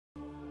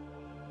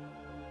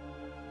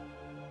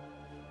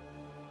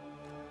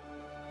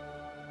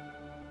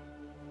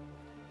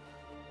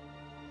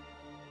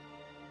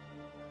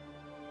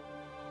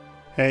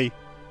Hey,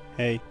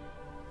 hey,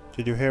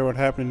 did you hear what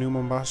happened in New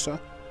Mombasa?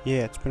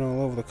 Yeah, it's been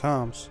all over the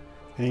comms.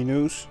 Any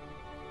news?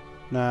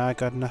 Nah, I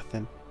got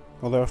nothing.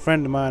 Although a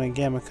friend of mine in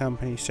Gamma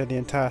Company said the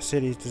entire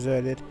city's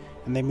deserted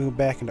and they moved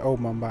back into Old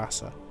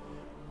Mombasa.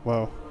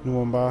 Well, New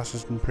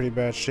Mombasa's in pretty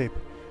bad shape.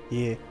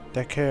 Yeah,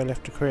 that carrier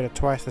left a crater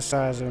twice the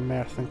size of a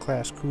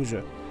marathon-class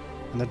cruiser,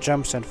 and the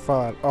jumps had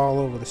fallen all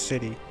over the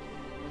city.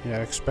 Yeah,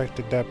 I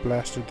expected that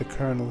blasted the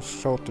Colonel's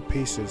soul to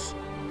pieces.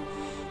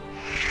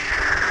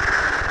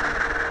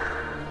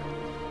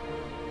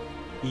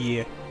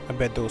 Yeah, I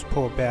bet those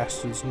poor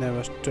bastards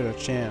never stood a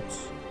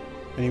chance.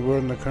 Any word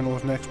on the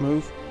Colonel's next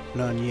move?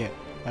 None yet.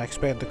 I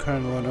expect the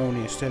Colonel and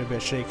Oni is still a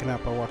bit shaken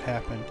up by what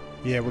happened.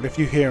 Yeah, but if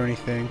you hear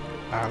anything,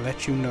 I'll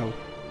let you know.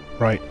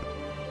 Right.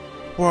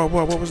 Whoa,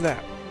 what was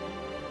that?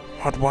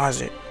 What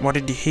was it? What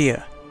did you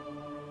hear?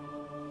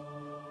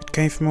 It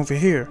came from over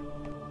here.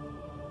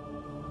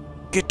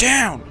 Get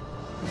down!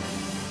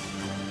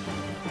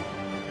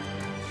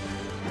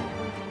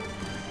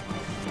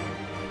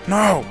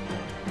 No!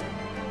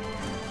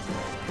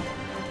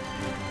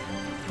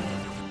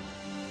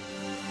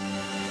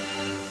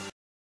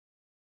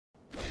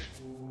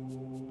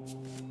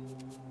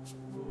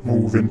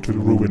 Move into the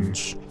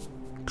ruins.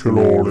 Kill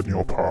all in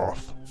your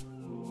path.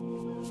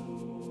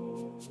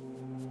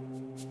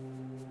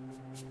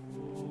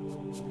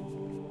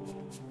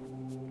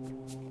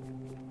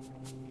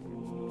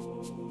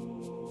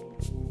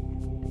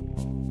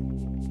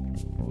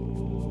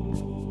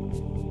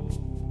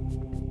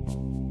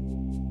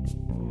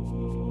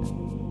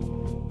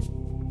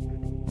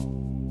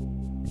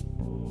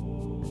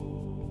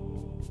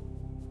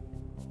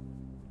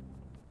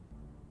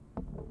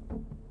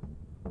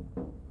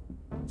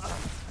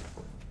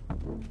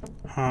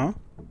 Huh?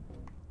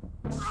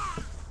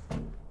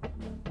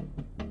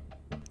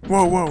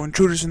 Whoa,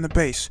 intruders in the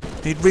base.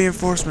 Need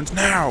reinforcements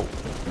now!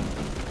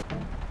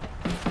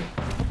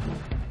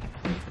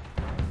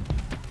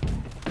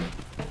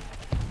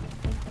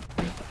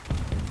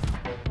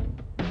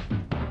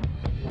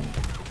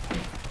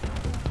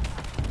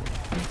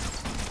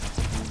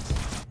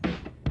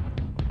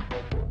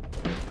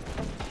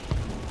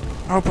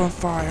 Open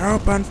fire!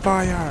 Open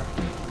fire!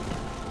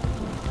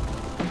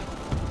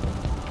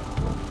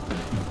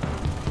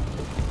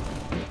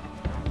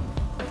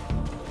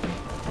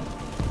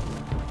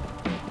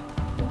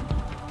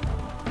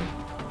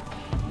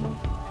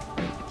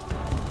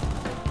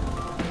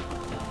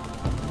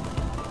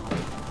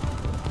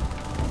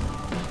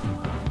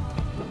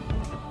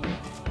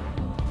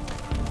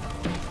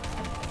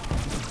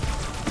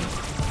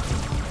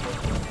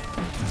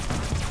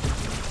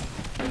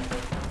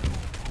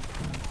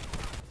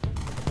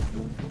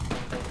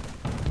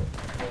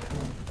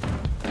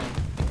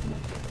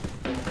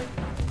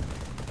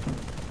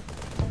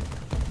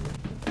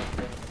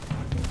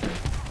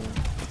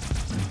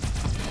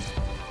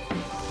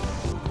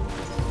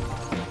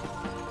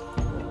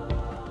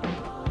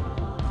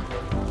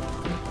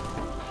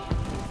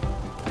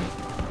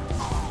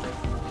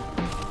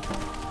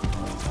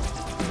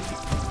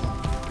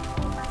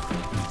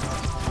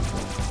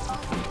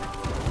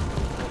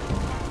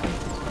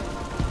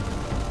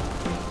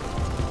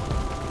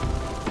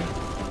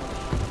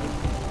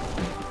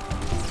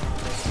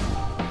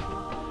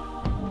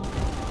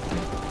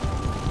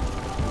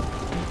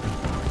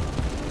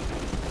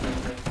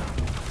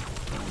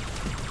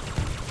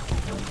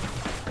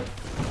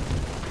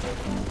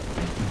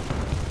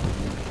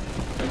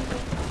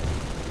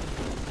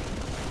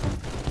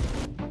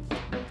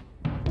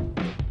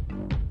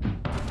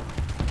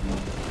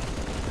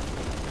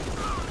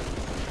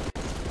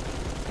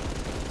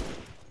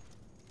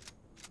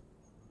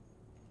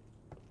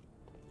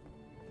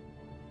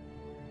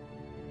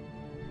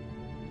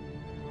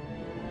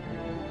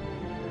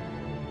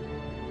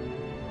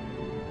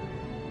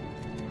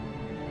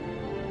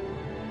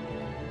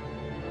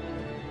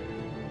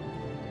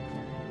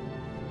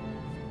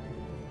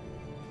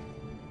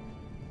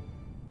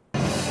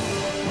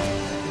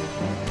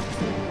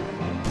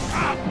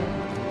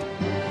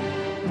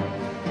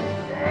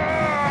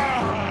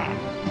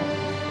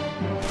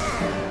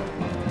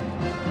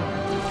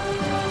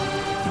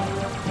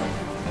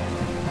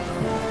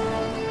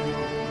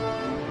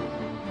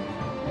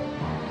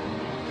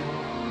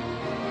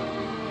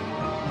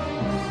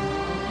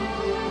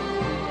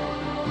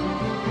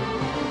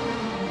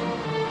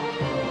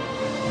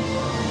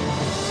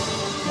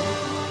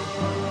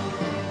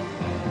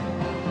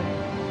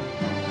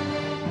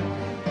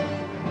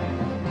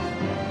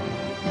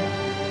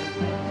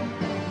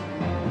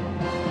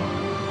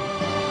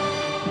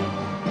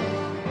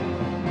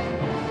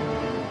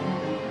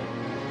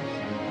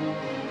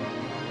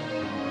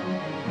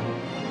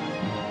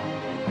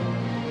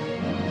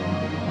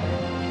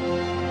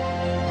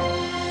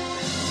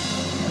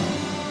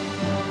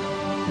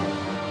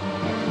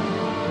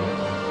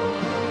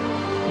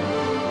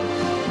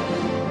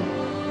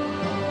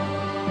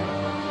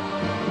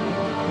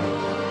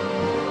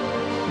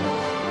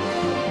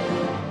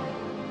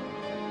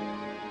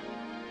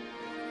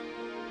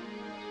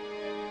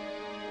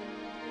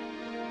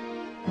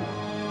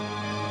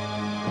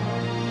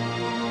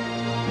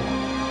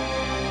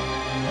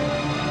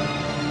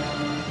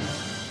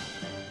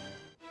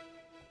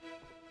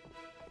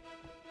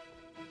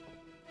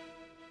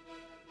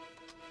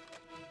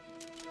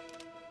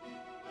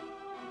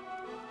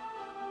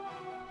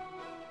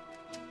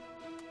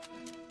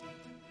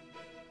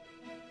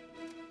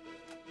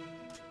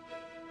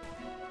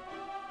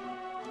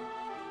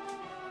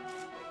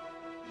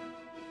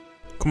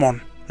 Come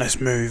on,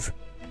 let's move.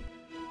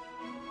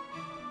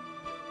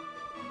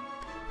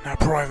 Now,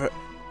 Private,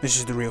 this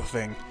is the real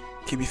thing.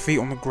 Keep your feet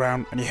on the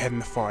ground and your head in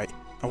the fight.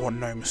 I want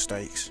no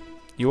mistakes.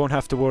 You won't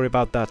have to worry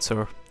about that,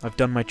 sir. I've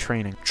done my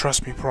training.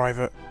 Trust me,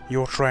 Private,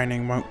 your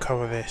training won't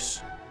cover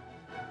this.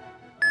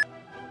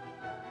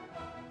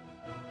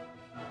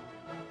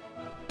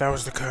 That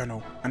was the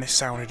Colonel, and it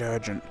sounded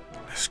urgent.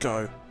 Let's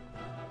go.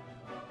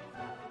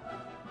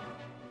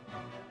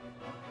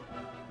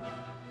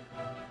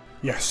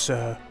 Yes,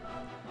 sir.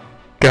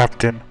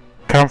 Captain,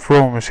 Camp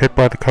Rome is hit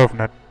by the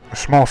Covenant. A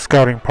small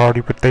scouting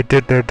party, but they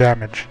did their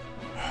damage.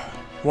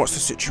 What's the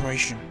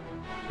situation?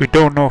 We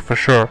don't know for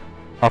sure.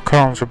 Our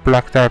comms are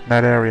blacked out in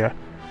that area.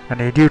 I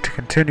need you to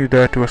continue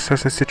there to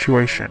assess the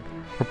situation.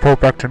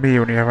 Report back to me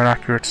when you have an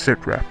accurate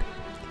sit rep.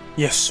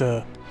 Yes,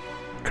 sir.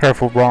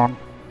 Careful, Ron.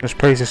 This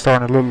place is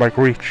starting to look like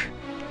Reach.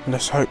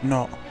 Let's hope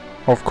not.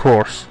 Of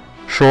course.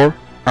 Sure,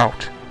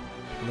 out.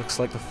 Looks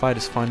like the fight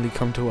has finally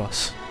come to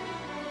us.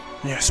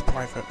 Yes,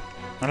 Private.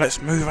 Now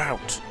let's move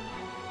out.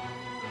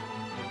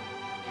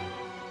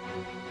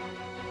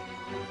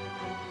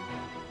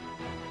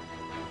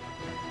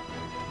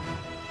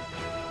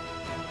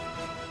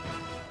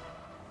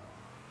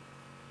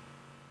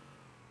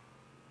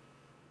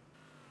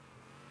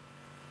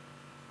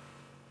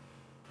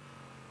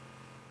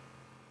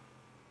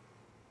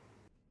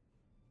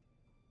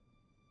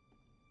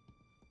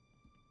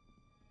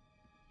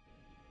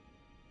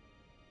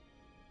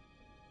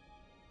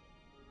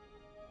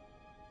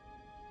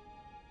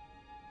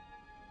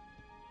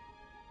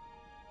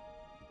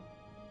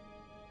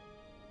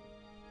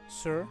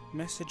 Sir,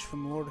 message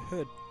from Lord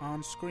Hood,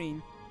 on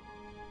screen.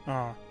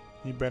 Ah,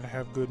 you better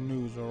have good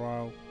news or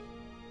I'll...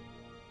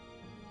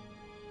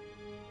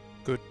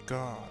 Good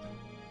God.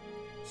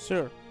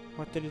 Sir,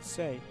 what did it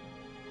say?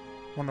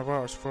 One of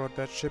ours fought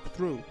that ship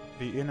through,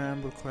 the inner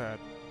amber-clad.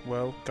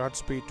 Well,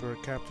 Godspeed to her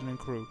captain and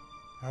crew.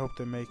 I hope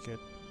they make it.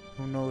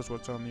 Who knows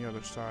what's on the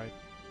other side.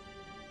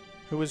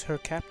 Who is her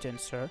captain,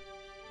 sir?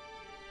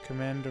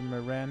 Commander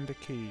Miranda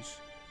Keys.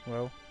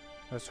 Well,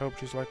 let's hope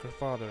she's like her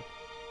father.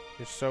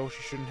 If so,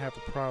 she shouldn't have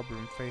a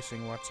problem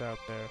facing what's out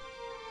there.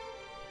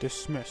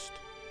 Dismissed.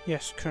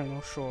 Yes,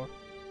 Colonel, sure.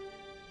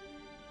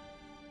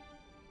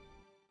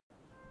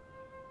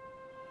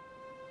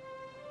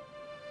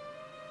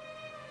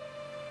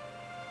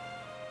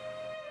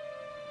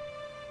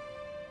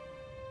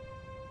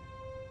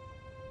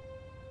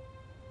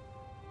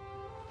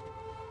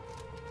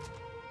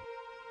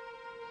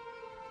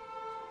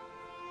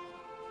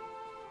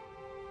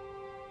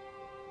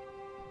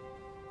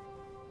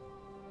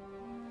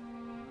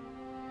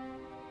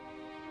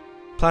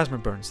 Plasma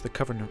burns, the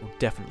Covenant will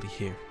definitely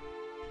hear.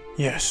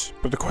 Yes,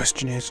 but the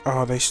question is,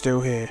 are they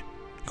still here?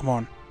 Come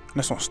on,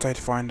 let's not stay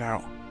to find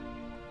out.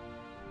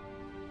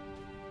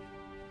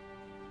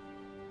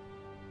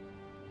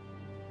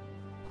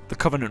 The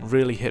Covenant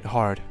really hit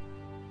hard.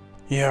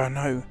 Yeah, I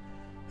know.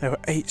 There were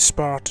 8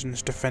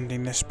 Spartans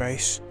defending this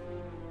base.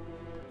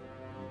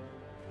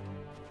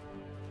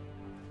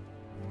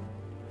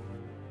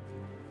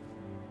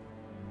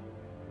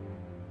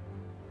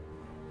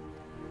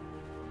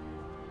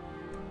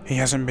 He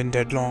hasn't been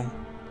dead long,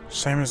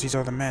 same as these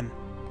other men.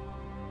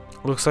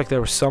 Looks like there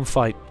was some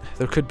fight.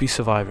 There could be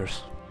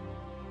survivors.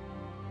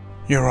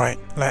 You're right,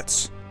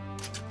 let's...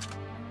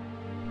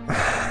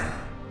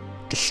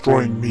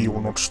 Destroying me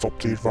will not stop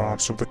the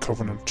advance of the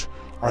Covenant.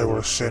 I will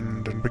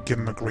ascend and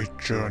begin the great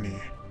journey.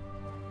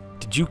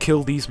 Did you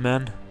kill these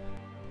men?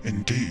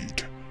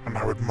 Indeed, and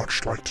I would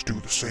much like to do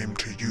the same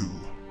to you.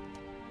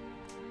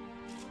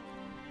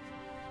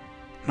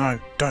 No,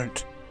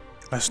 don't.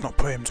 Let's not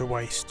put him to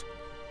waste.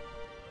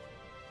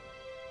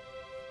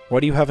 What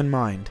do you have in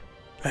mind?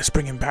 Let's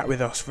bring him back with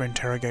us for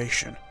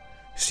interrogation.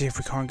 See if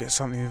we can't get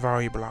something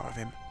valuable out of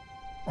him.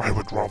 I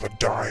would rather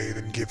die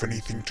than give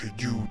anything to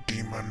you,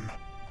 demon.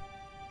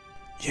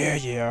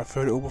 Yeah, I've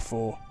heard it all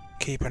before.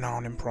 Keep an eye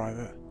on him,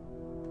 Private.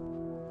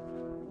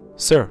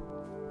 Sir,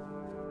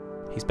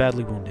 he's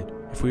badly wounded.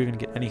 If we're going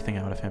to get anything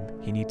out of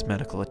him, he needs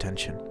medical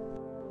attention.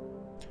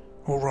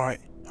 Alright,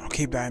 I'll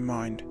keep that in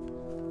mind.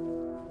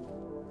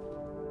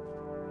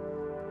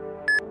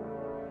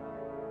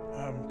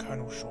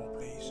 Colonel Shaw,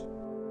 please.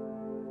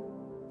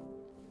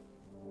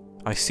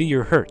 I see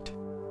you're hurt.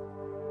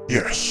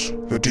 Yes,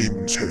 the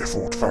demons here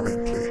fought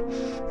valiantly.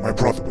 My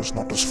brother was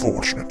not as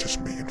fortunate as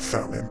me and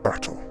fell in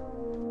battle.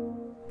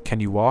 Can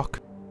you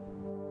walk?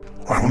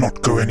 I will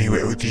not go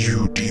anywhere with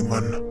you,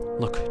 demon.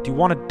 Look, do you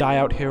want to die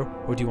out here,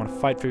 or do you want to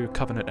fight for your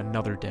Covenant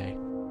another day?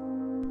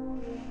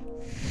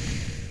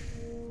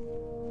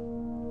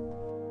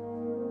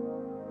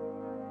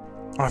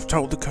 I've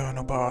told the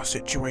Colonel about our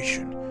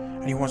situation,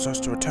 and he wants us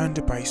to return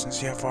to base and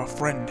see if our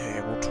friend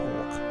here will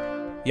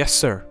talk. Yes,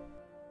 sir.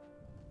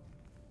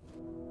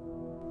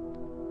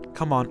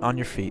 Come on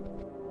your feet.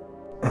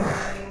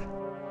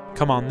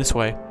 Come on, this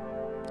way.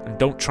 And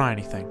don't try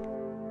anything.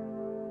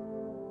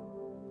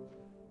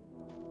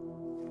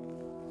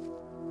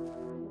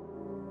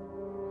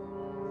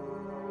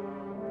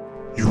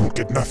 You will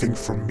get nothing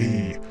from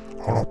me.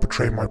 I'll not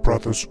betray my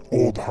brothers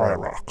or the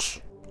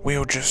hierarchs.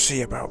 We'll just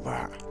see about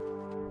that.